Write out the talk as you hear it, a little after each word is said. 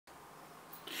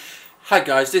Hi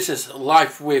guys, this is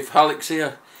Life with Alex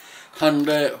here, and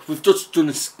we've just done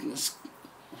a skit.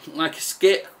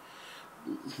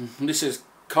 This is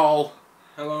Carl.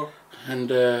 Hello. And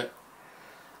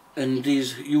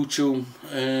his YouTube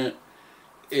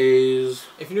is.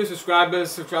 If you're new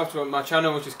subscribers, subscribe to my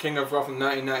channel, which is King of Raw from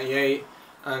 1998,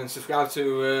 and subscribe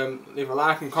to leave a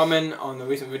like and comment on the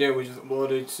recent video which is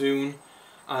uploaded soon,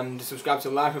 and subscribe to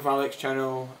Life with Alex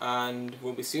channel, and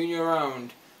we'll be seeing you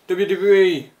around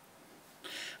WWE.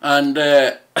 And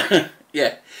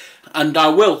yeah, and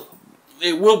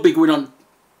it will be going on.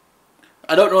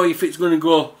 I don't know if it's going to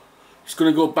go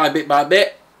by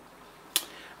bit,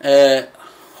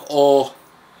 or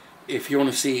if you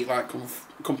want to see it like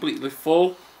completely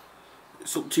full.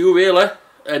 It's up to you really.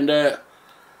 And I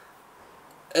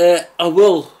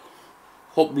will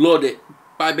upload it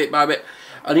by bit.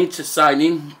 I need to sign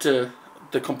in to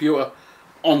the computer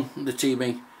on the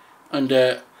TV, and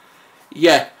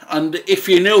yeah, and if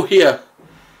you're new here,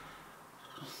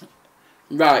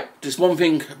 right, there's one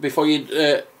thing before you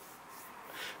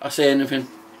I say anything.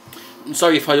 I'm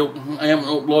sorry if I haven't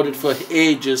uploaded for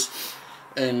ages,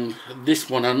 and this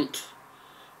one hasn't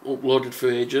uploaded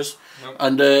for ages. Nope.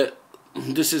 And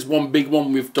this is one big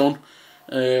one we've done.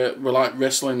 We're like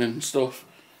wrestling and stuff,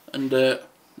 and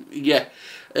yeah,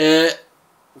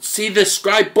 see the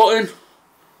subscribe button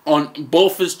on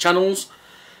both his channels.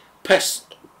 Press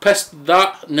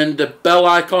that, and then the bell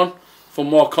icon for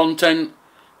more content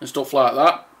and stuff like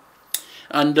that.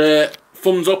 And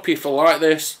thumbs up if you like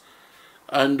this.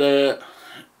 And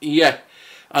yeah,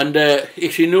 and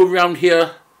if you're new around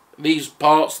here, these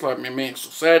parts, like my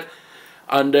mates said,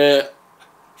 and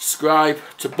subscribe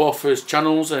to both his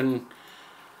channels, and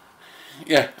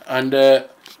yeah, and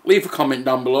leave a comment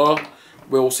down below.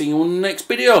 We'll see you in the next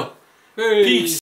video. Hey. Peace.